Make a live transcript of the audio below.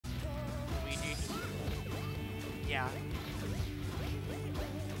Yeah.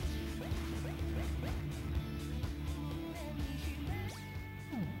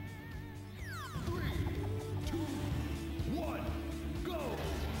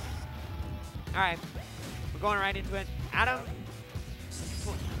 All right, we're going right into it. Adam,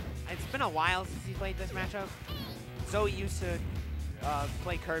 it's been a while since he played this matchup. Zoe used to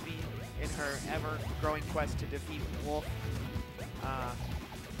play Kirby in her ever-growing quest to defeat Wolf.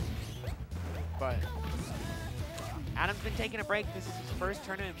 But Adam's been taking a break. This is his first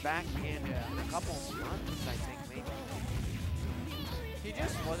tournament back in a couple months, I think, maybe. He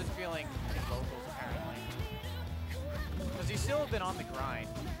just wasn't feeling his vocals, apparently. Because he's still been on the grind.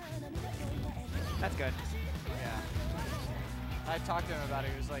 That's good. Yeah. I talked to him about it.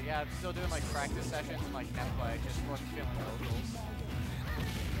 He was like, yeah, I'm still doing like practice sessions and like net play. Just wasn't feeling the vocals.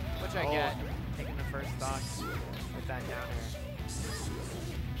 Which I get. Taking the first stock with that down air.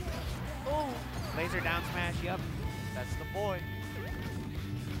 Oh! Laser down smash, yep. That's the boy.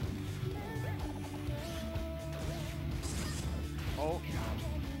 Oh.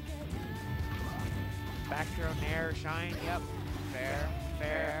 Back throw, nair, shine, yep. Fair.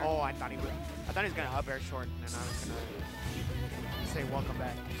 Fair. Oh, I thought he was gonna up air short, and then I was gonna say welcome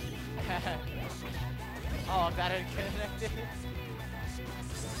back. Oh, that had connected.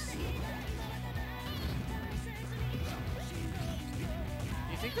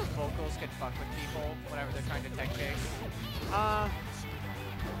 You think the vocals can fuck with people whenever they're trying to tech chase?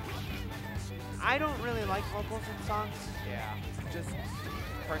 I don't really like vocals in songs. Yeah. Just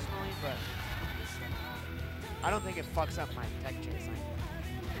personally, but I don't think it fucks up my tech chasing.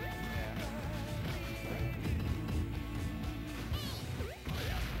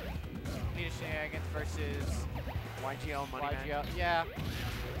 Shenanigans versus YGL Money YGL. Yeah.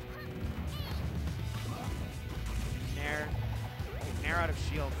 Nair out of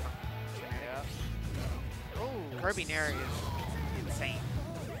shield from Shenanigans. Oh, Kirby Nair is insane.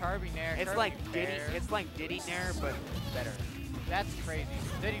 Kirby Nair. It's Kirby like Nair. Diddy. It's like Diddy Nair, but better. That's crazy.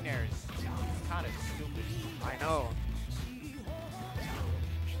 Diddy Nair is kind of stupid. I know.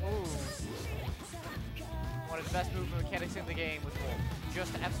 Ooh. One of the best movement mechanics in the game with Wolf.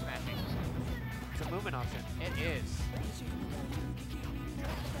 Just F smashing. It's a movement option. It is.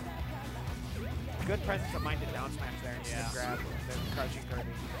 Good presence of mind to down smash there and Yeah. grab the crouching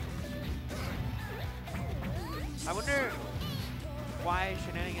Kirby. I wonder why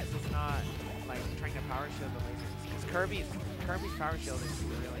Shenanigans is not like trying to power shield the lasers. Because Kirby's power shield is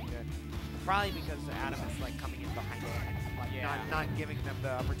really good. Probably because Adam is like coming in behind it and like not giving them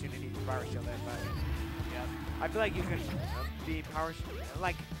the opportunity to power shield it. But yeah, I feel like you can be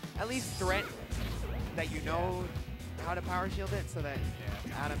like at least threat that you know how to power shield it, so that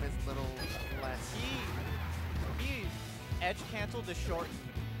Adam is a little less. He edge canceled the short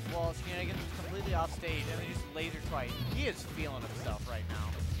while Shenanigans was completely off stage and then just laser twice. He is feeling himself right now.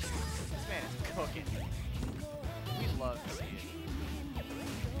 This man is cooking. We love to see it.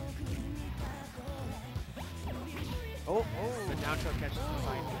 Oh, the down throw catches the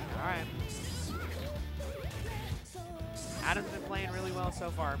side. All right. Adam's been playing really well so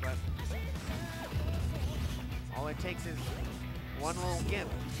far, but all it takes is one little gimp.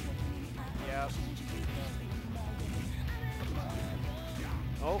 Yep.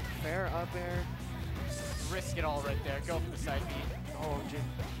 Oh, fair up air. Risk it all right there. Go for the side beat. Oh, he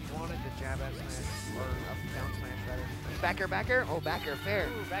wanted the jab up smash, or up down smash rather. Backer. Oh, backer, fair.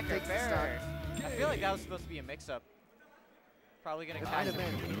 Ooh, backer, Takes the fair. stock. I feel like that was supposed to be a mix-up. Probably gonna It catch might have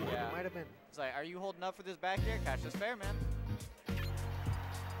him. been. Yeah. It might have been. It's like, are you holding up for this back here? Catch this fair, man.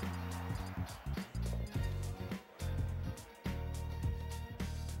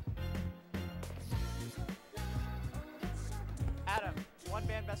 Adam, one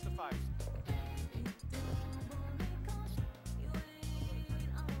band best of 5.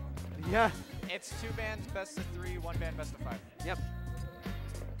 Yeah. It's 2 bands best of 3, 1 band best of 5. Yep.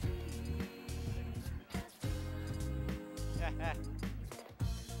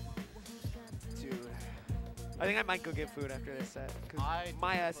 Dude. I think I might go get food after this set, because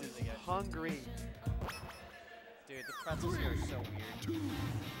my ass is hungry. Dude, the pretzels here are so weird.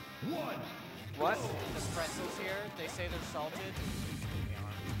 What? The pretzels here, they say they're salted. They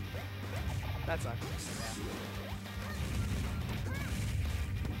aren't. That sucks.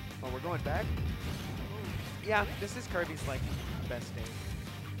 Oh, we're going back? Yeah, this is Kirby's like best stage.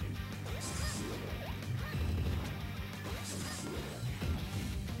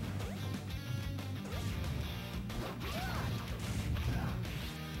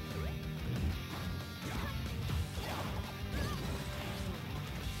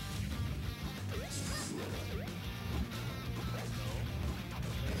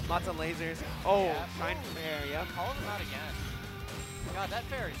 Lots of lasers. Oh, Yeah. shine fair. Yep. Calling him out again. God, that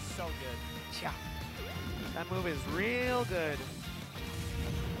fair is so good. Yeah. That move is real good.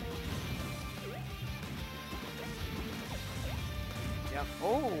 Yep.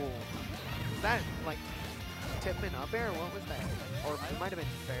 Oh, was that like Tipman up air? What was that? Or it might have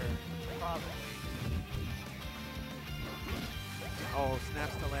been fair. Probably. Oh,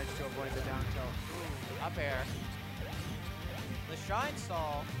 snaps the ledge to avoid the down tilt. Ooh, up air. The shine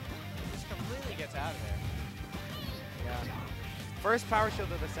stall just completely gets out of there. Yeah. First power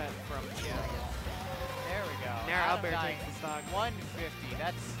shield of the set from Shenanigans. There we go. Nair Adam up air dying. takes the stock. 150.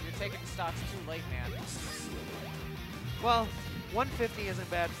 You're taking the stocks too late, man. Well, 150 isn't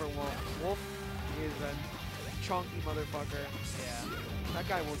bad for Wolf. Wolf is a chunky motherfucker. Yeah. That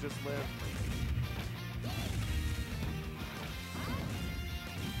guy will just live.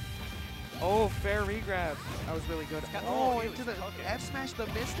 Oh, fair regrab. That was really good. Oh, he into was the cooking. F smash the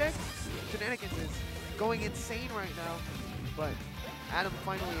Mystic. Shenanigans is going insane right now, but Adam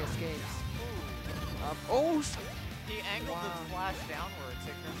finally escapes. Oh, He angled Wow. the flash downward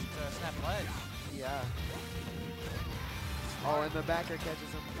to snap ledge. yeah. Oh, and the backer catches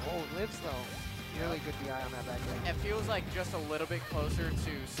him. Oh, lives though. Really good DI on that back air. If he was like just a little bit closer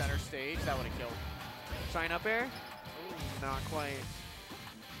to center stage, that would have killed. Shine up air? Not quite.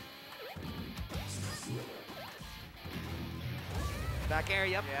 Back air,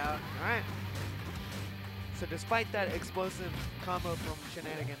 yep. Yeah. All right. So despite that explosive combo from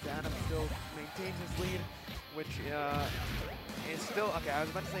Shenanigans, Adam still maintains his lead, which is still, okay, I was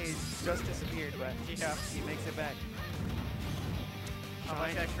about to say he's just disappeared, but Yeah. he makes it back. How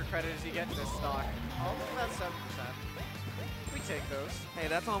much extra credit does he get in this stock? Oh, about 7%. We take those. Hey,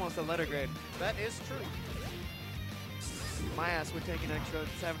 that's almost a letter grade. That is true. My ass would take an extra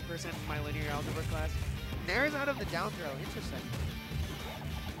 7% in my linear algebra class. Nair's out of the down throw. Interesting.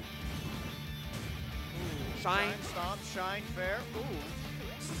 Shine. Stomp, shine, fair. Ooh.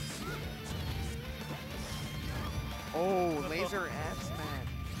 Oh, laser F smash.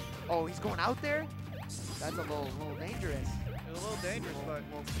 Oh, he's going out there? That's a little dangerous. It's a little dangerous, but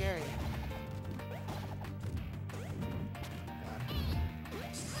A little scary.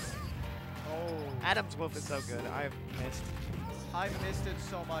 oh, Adam's Wolf is so good. I've missed. I missed it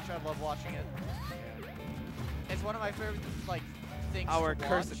so much. I love watching it. It's one of my favorite like things Our to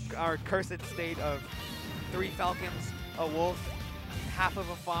cursed, watch. our cursed state of 3 falcons, a wolf, half of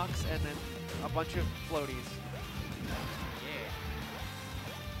a fox, and then a bunch of floaties. Yeah.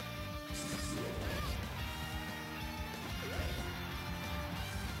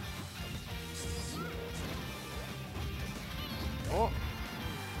 Oh,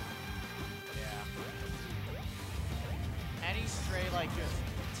 Yeah. Any stray like just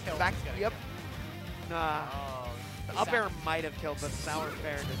tilt. back. is gonna Yep. kill. Nah. Oh. The up air might have killed, but sour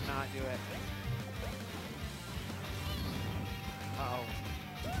fair does not do it. Uh-oh.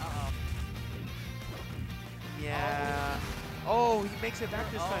 Uh-oh. Yeah. Oh, he makes it back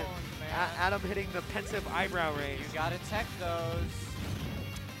this time. Oh, man. Adam hitting the pensive eyebrow raise. You gotta tech those.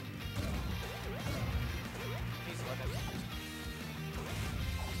 He's living.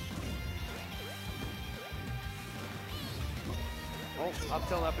 Oh, up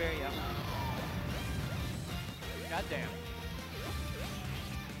till up air, yeah. Goddamn.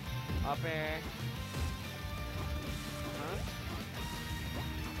 Up air. Huh?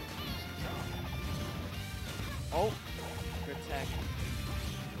 Oh, good tech.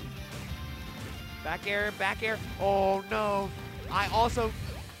 Back air, back air. Oh no.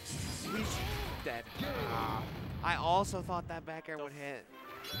 He's dead. I also thought that back air would hit.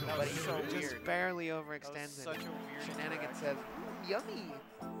 That But was he so just weird. barely That was overextends such it. a weird Shenanigans interaction. says, yummy,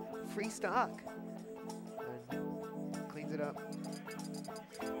 free stock. And cleans it up.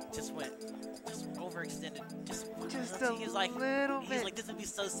 Just overextended. Just a he's like, little he's bit. like, this would be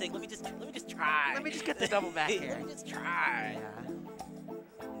so sick. Let me just try. Let me just get the double back here. Let me just try.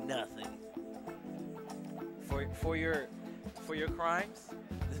 Yeah. Nothing. For your crimes,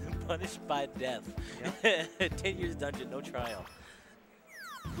 punished by death. 10 years dungeon, no trial.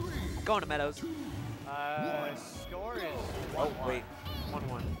 Going to Meadows. Score is 1-1. Oh wait,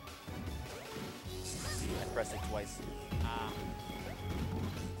 1-1. I pressed it twice.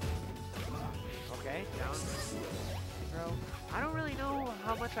 Okay, down throw. I don't really know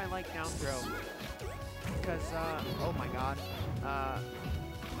how much I like down throw. Because, oh my god.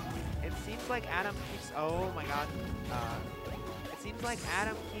 It seems like Adam keeps, oh my god. It seems like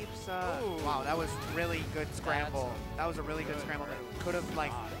Adam keeps, Ooh. wow, that was really good scramble. That was a really good scramble that could have,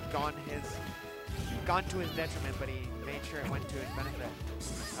 like, gone to his detriment, but he made sure it went to his benefit.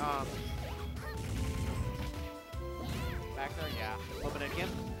 Back there, yeah. A little bit again.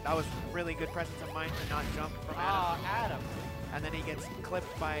 That was really good presence of mind to not jump from Ah, Adam. Adam. And then he gets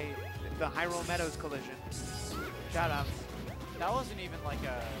clipped by the Hyrule Meadows collision. Shoutouts. That wasn't even like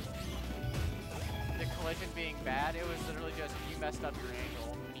the collision being bad. It was literally just you messed up your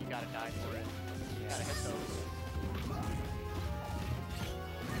angle and you gotta die for it. You gotta hit those.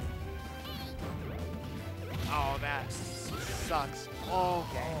 Oh, that sucks.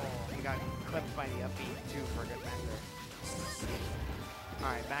 Okay. He got clipped by the up B too for a good back there.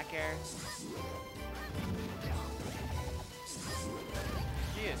 Alright, back air.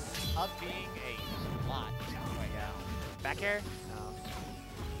 He is up being a lot right now. Back air? No.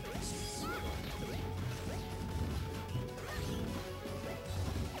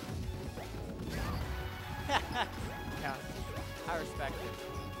 Yeah. I respect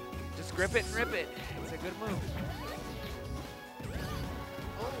it. Just grip it and rip it. It's a good move.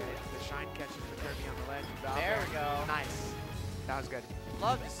 Okay, the shine catches the Kirby on the ledge. There we go. Nice. That was good.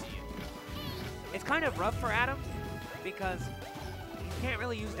 Love to see it. It's kind of rough for Adam because he can't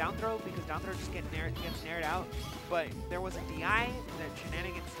really use down throw because down throw just gets nared out. But there was a DI that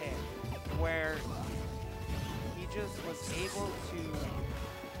Shenanigans hit where he just was able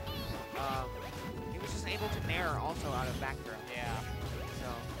to nair also out of back throw. Yeah. So.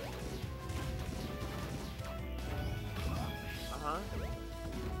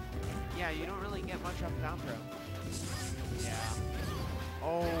 Yeah, you don't really get much off down throw. Yeah.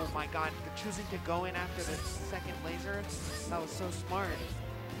 Oh my god, the choosing to go in after the second laser, that was so smart.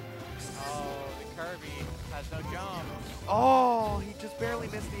 Oh, the Kirby has no jump. Oh, he just barely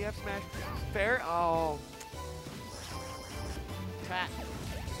missed the F smash. Fair? Oh. Pat.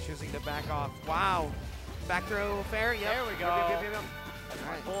 Just choosing to back off. Wow. Back throw fair, yep. There we go. Yep. That's All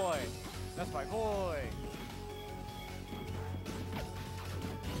right. my boy. That's my boy.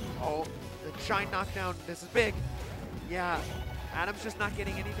 Oh, the shine knockdown. This is big. Yeah. Adam's just not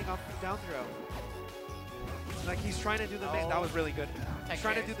getting anything off the down throw. Like he's trying to do the mix. That was really good. He's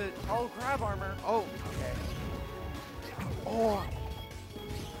trying to do the. Oh, grab armor. Oh. Okay. Oh.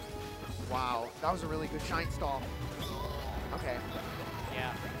 Wow. That was a really good shine stall. Okay.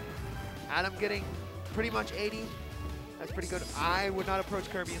 Yeah. Adam getting pretty much 80. That's pretty good. I would not approach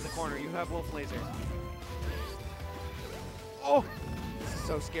Kirby in the corner. You have Wolf Laser. Oh. This is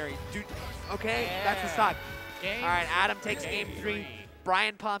so scary. Dude. Okay. Yeah. That's the stock. Game All right, Adam takes game three. 3.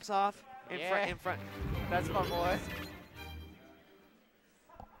 Brian pops off in Yeah. front. That's my boy.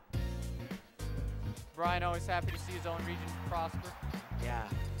 Brian always happy to see his own region prosper. Yeah.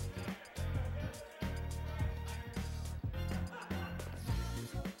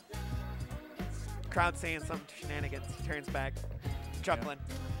 Crowd saying something to Shenanigans. He turns back, chuckling.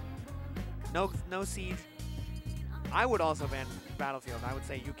 No siege. I would also ban Battlefield. I would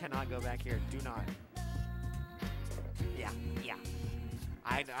say you cannot go back here. Do not. Yeah.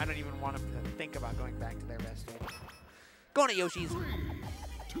 I don't even want him to think about going back to their best stage. Going to Yoshi's. 3,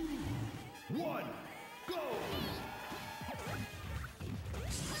 2, 1, go!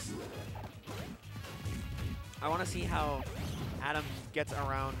 I want to see how Adam gets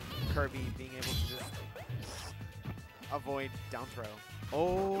around Kirby being able to just avoid down throw.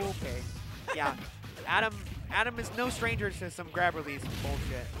 Okay. Yeah. Adam is no stranger to some grab release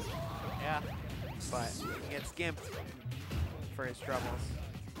bullshit. Yeah. But he gets gimped for his troubles.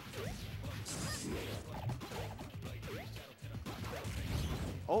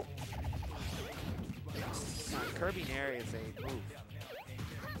 Oh. God, Kirby Nair is a move.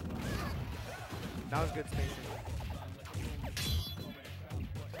 That was good spacing.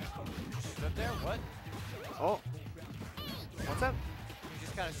 Stood there? What? Oh. What's up? He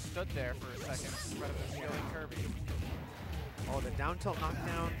just kind of stood there for a second in front of the shielding Kirby. Oh, the down tilt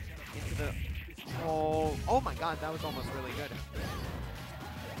knockdown into the... Oh my god, that was almost really good.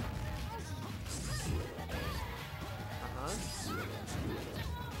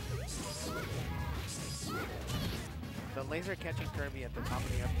 The laser catching Kirby at the top of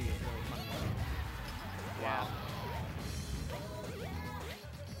the FD is really fun. Wow.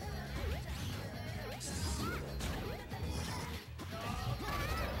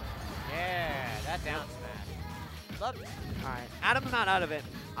 Yeah, that down smash. Love it. All right, Adam's not out of it.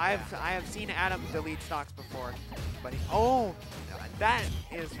 I have seen Adam delete stocks before, but that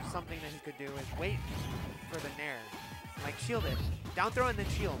is something that he could do is wait for the nair, like shield it, down throw and then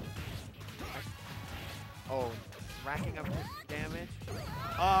shield. Oh, racking up his damage.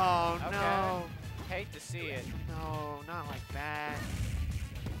 Oh Okay. no! Hate to see it. No, not like that.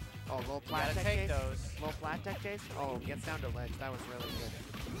 Oh, little You flat gotta tech take chase. those. Little flat tech chase. Oh, gets down to ledge. That was really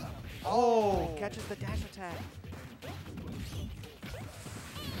good. Oh, catches the dash attack.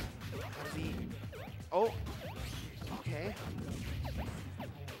 How does he? Oh, okay.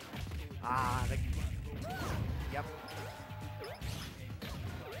 Ah, yep.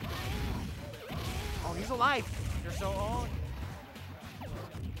 Oh, he's alive. You're so on.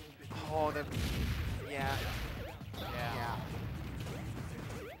 Oh, yeah. Yeah.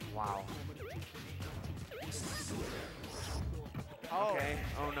 Wow. Oh. Okay.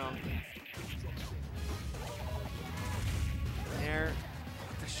 Oh no. Nair.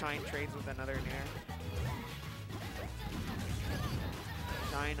 The Shine trades with another Nair.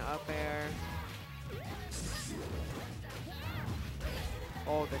 Shine up air.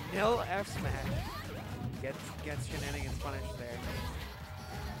 Oh, the nil F smash gets Shenanigans punished there.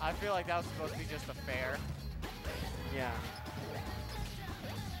 I feel like that was supposed to be just a fair. Yeah.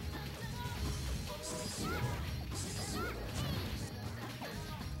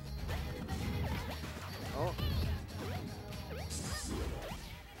 Oh. There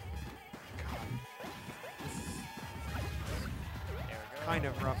we go. Kind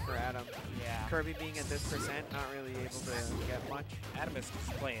of rough for Adam. Yeah. Kirby being at this percent, not really able to get much. Atomsk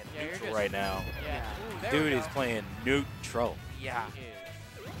is playing Yeah, you're neutral just- right now. Yeah. Yeah. Ooh, there Dude we is go. playing neutral. Yeah. He is.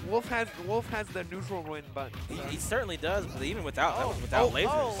 Wolf has the neutral win button. He certainly does, but even without that was Oh, without oh,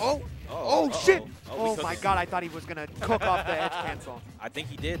 lasers. Oh, Oh, shit! oh, Oh, we my cooking. god, I thought he was gonna cook off the edge cancel. I think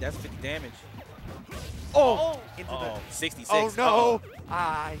he did. That's 50 damage. Oh! Into Oh, the. 66. Oh no! Uh-oh.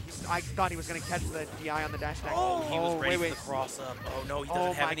 I thought he was gonna catch the DI on the dash attack. Oh, he was ready wait. for the cross up. Oh no, he Oh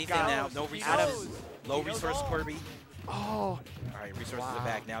doesn't have my anything God. now. No He resources. knows. Low He knows resources, all. Kirby. Oh! All right, resources Wow. are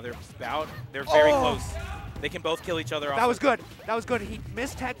back now. They're very Oh. close. They can both kill each other off. That was good. That was good. He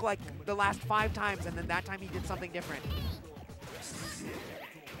missed tech like the last 5 times, and then that time he did something different.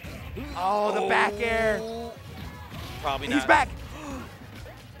 Oh, the back air. Probably not. He's back.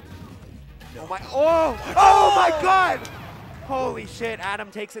 Oh my! Oh my God! Holy shit!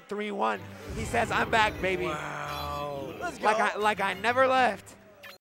 Adam takes it 3-1. He says, "I'm back, baby." Wow. Let's go. Like I never left.